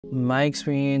My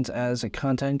experience as a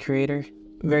content creator,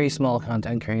 very small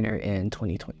content creator in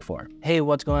 2024. Hey,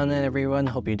 what's going on everyone?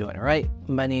 Hope you're doing all right.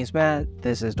 My name is Matt,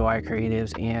 this is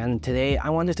Dwyer.Creatives, and today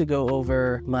I wanted to go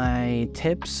over my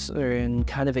tips and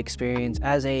kind of experience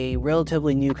as a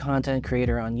relatively new content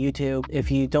creator on YouTube. If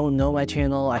you don't know my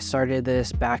channel, I started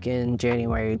this back in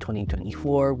January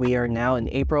 2024. We are now in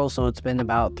April, so it's been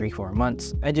about 3-4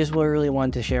 months. I just really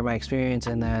wanted to share my experience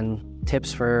and then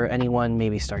tips for anyone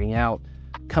maybe starting out,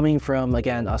 coming from,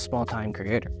 again, a small-time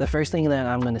creator. The first thing that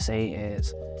I'm going to say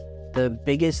is the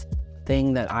biggest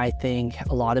thing that I think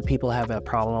a lot of people have a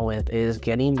problem with is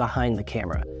getting behind the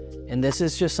camera. And this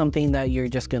is just something that you're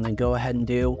just going to go ahead and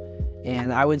do.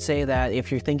 And I would say that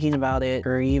if you're thinking about it,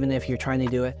 or even if you're trying to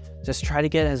do it, just try to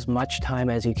get as much time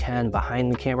as you can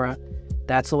behind the camera.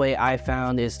 That's the way I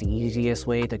found is the easiest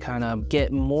way to kind of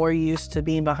get more used to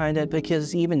being behind it,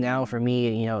 because even now for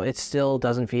me, it still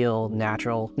doesn't feel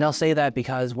natural. And I'll say that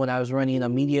because when I was running a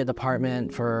media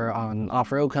department for an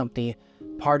off-road company,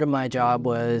 part of my job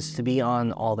was to be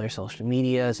on all their social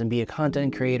medias and be a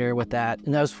content creator with that.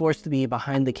 And I was forced to be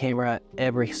behind the camera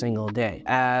every single day.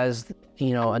 As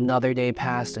another day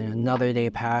passed and another day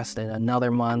passed and another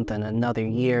month and another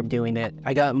year doing it,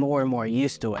 I got more and more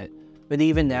used to it. But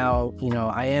even now,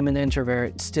 I am an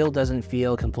introvert. It still doesn't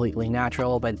feel completely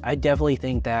natural, but I definitely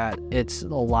think that it's a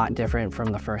lot different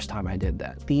from the first time I did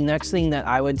that. The next thing that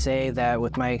I would say that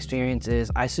with my experience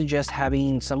is I suggest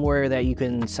having somewhere that you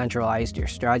can centralize your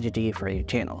strategy for your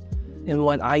channel. And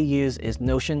what I use is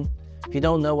Notion. If you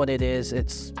don't know what it is,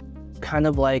 it's kind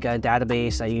of like a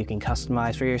database that you can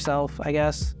customize for yourself, I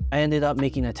guess. I ended up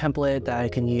making a template that I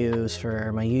can use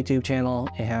for my YouTube channel,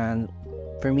 and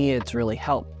for me, it's really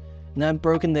helped. And I've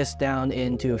broken this down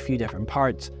into a few different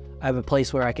parts. I have a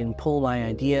place where I can pull my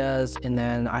ideas, and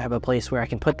then I have a place where I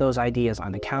can put those ideas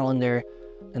on a calendar.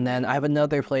 And then I have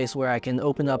another place where I can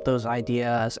open up those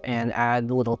ideas and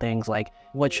add little things like,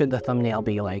 what should the thumbnail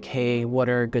be like? Hey, what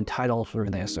are good titles for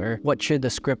this? Or what should the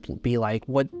script be like?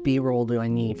 What B-roll do I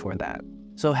need for that?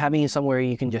 So having somewhere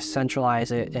you can just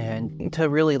centralize it and to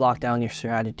really lock down your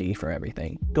strategy for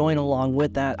everything. Going along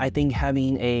with that, I think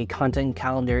having a content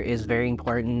calendar is very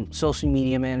important. Social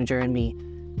media manager and me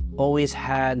always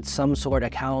had some sort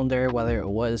of calendar, whether it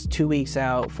was 2 weeks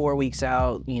out, 4 weeks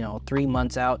out, 3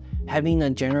 months out. Having a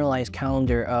generalized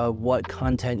calendar of what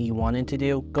content you wanted to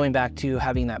do. Going back to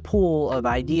having that pool of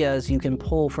ideas, you can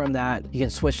pull from that. You can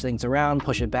switch things around,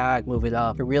 push it back, move it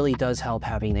up. It really does help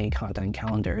having a content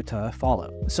calendar to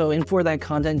follow. So, and for that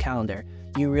content calendar,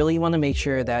 you really want to make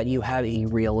sure that you have a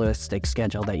realistic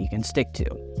schedule that you can stick to.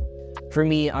 For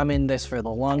me, I'm in this for the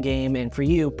long game, and for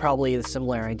you, probably a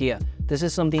similar idea. This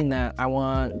is something that I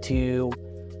want to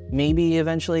maybe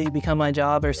eventually become my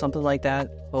job or something like that.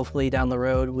 Hopefully down the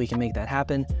road we can make that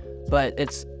happen. But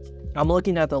I'm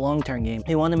looking at the long-term game.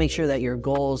 You want to make sure that your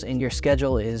goals and your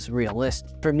schedule is realistic.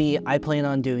 For me, I plan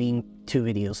on doing 2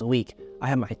 videos a week. I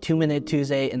have my 2-minute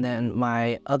Tuesday and then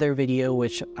my other video,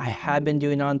 which I had been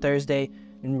doing on Thursday.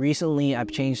 And recently I've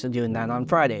changed to doing that on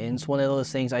Friday. And it's one of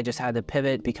those things I just had to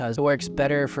pivot because it works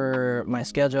better for my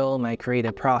schedule, my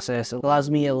creative process. It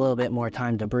allows me a little bit more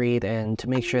time to breathe and to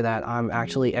make sure that I'm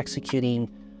actually executing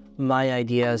my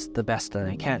ideas the best that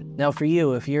I can. Now for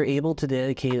you, if you're able to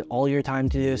dedicate all your time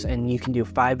to this and you can do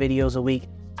 5 videos a week,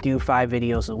 do 5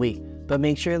 videos a week. But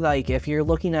make sure, like, if you're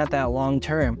looking at that long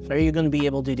term, are you going to be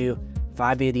able to do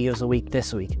 5 videos a week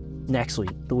this week, next week,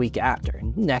 the week after,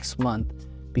 next month?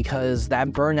 Because that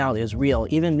burnout is real.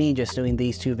 Even me just doing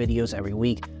these 2 videos every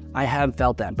week, I have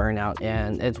felt that burnout,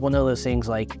 and it's one of those things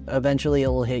like eventually it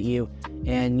will hit you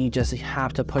and you just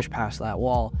have to push past that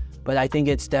wall. But I think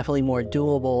it's definitely more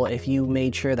doable if you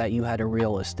made sure that you had a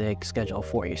realistic schedule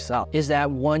for yourself. Is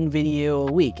that 1 video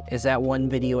a week? Is that 1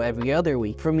 video every other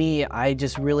week? For me, I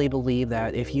just really believe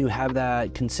that if you have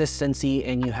that consistency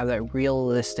and you have that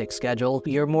realistic schedule,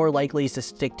 you're more likely to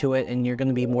stick to it and you're going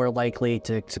to be more likely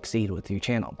to succeed with your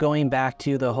channel. Going back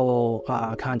to the whole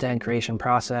content creation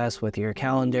process with your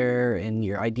calendar and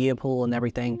your idea pool and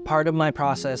everything, part of my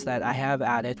process that I have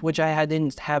added, which I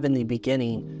didn't have in the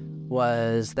beginning,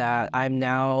 was that I'm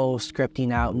now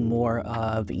scripting out more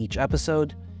of each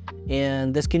episode.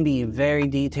 And this can be very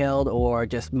detailed or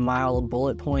just mild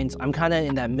bullet points. I'm kind of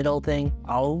in that middle thing.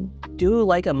 I'll do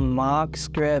like a mock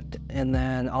script and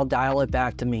then I'll dial it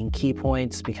back to main key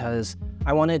points because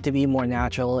I want it to be more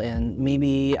natural, and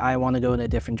maybe I want to go in a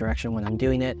different direction when I'm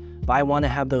doing it. But I want to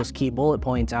have those key bullet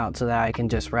points out so that I can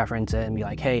just reference it and be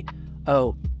like, hey,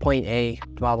 oh, point A,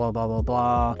 blah, blah, blah, blah,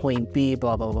 blah, point B,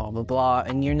 blah, blah, blah, blah, blah.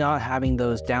 And you're not having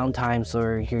those downtimes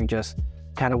where you're just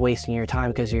kind of wasting your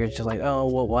time because you're just like, oh,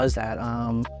 what was that?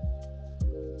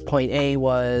 point A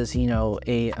was, you know,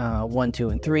 a 1, 2,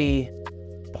 and 3.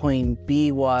 Point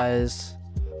B was,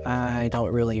 I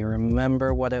don't really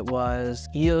remember what it was.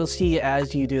 You'll see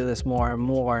as you do this more and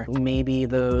more, maybe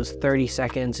those 30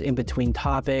 seconds in between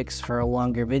topics for a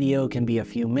longer video can be a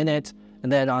few minutes. And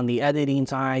then on the editing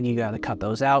side, you got to cut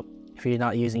those out if you're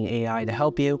not using AI to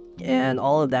help you. And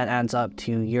all of that adds up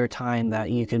to your time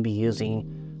that you can be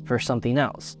using for something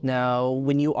else. Now,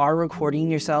 when you are recording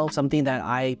yourself, something that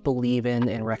I believe in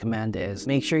and recommend is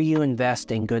make sure you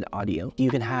invest in good audio. You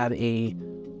can have a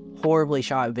horribly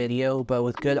shot video, but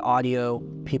with good audio,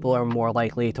 people are more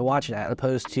likely to watch it as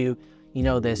opposed to, you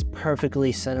know, this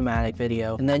perfectly cinematic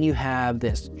video. And then you have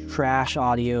this trash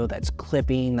audio that's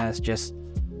clipping, that's just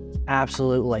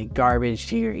absolute like garbage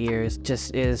to your ears.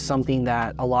 Just is something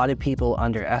that a lot of people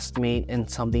underestimate and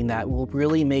something that will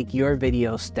really make your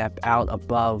video step out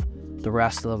above the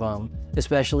rest of them,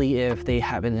 especially if they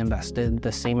haven't invested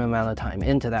the same amount of time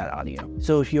into that audio.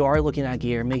 So if you are looking at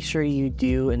gear, make sure you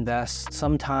do invest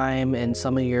some time and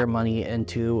some of your money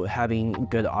into having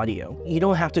good audio. You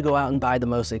don't have to go out and buy the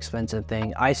most expensive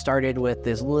thing. I started with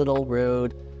this little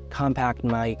Rode compact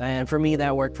mic, and for me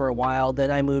that worked for a while. Then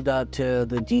I moved up to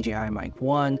the DJI Mic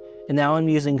 1, and now I'm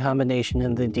using combination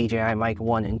of the DJI Mic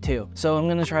 1 and 2. So I'm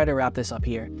gonna try to wrap this up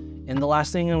here. And the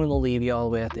last thing I'm gonna leave y'all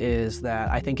with is that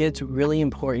I think it's really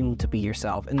important to be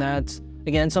yourself. And that's,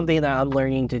 again, something that I'm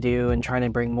learning to do and trying to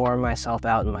bring more of myself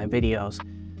out in my videos,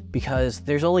 because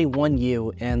there's only one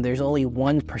you and there's only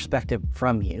one perspective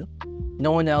from you.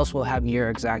 No one else will have your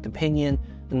exact opinion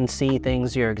and see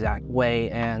things your exact way.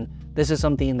 And this is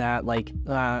something that, like,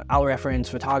 I'll reference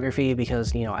photography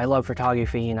because, you know, I love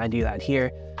photography and I do that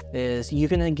here, is you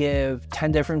can give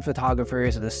 10 different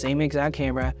photographers the same exact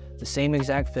camera, the same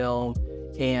exact film,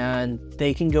 and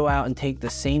they can go out and take the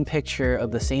same picture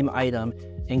of the same item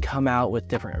and come out with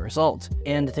different results.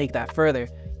 And to take that further,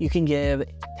 you can give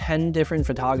 10 different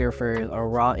photographers a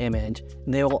raw image,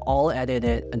 and they will all edit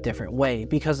it a different way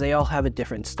because they all have a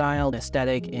different style,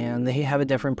 aesthetic, and they have a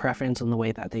different preference on the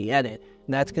way that they edit.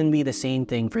 And that's going to be the same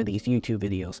thing for these YouTube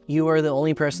videos. You are the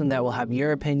only person that will have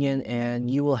your opinion, and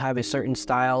you will have a certain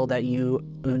style that you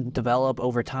develop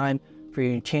over time for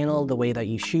your channel, the way that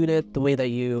you shoot it, the way that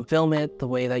you film it, the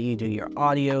way that you do your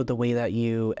audio, the way that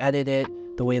you edit it,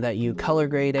 the way that you color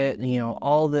grade it, you know,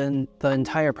 all the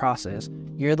entire process.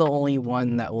 You're the only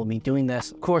one that will be doing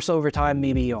this. Of course, over time,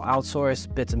 maybe you'll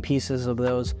outsource bits and pieces of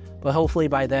those, but hopefully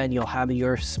by then you'll have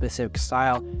your specific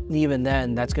style. And even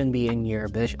then, that's going to be in your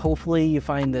vision. Hopefully you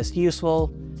find this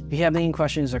useful. If you have any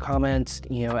questions or comments,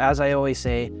 you know, as I always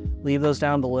say, leave those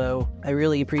down below. I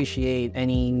really appreciate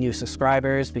any new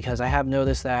subscribers because I have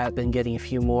noticed that I've been getting a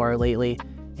few more lately.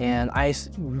 And I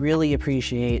really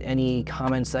appreciate any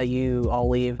comments that you all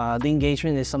leave. The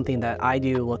engagement is something that I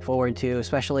do look forward to,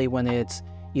 especially when it's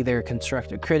either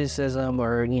constructive criticism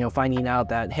or, you know, finding out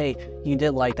that, hey, you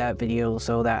did like that video,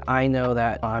 so that I know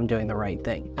that I'm doing the right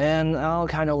thing. And I'll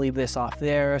kind of leave this off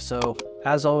there. So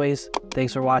as always,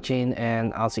 thanks for watching,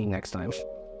 and I'll see you next time.